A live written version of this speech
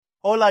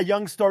Hola,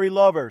 Young Story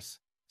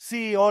Lovers.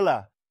 Sí,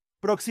 hola.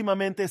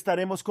 Próximamente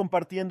estaremos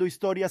compartiendo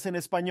historias en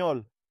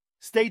español.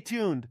 Stay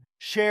tuned,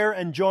 share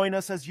and join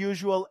us as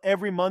usual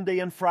every Monday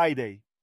and Friday.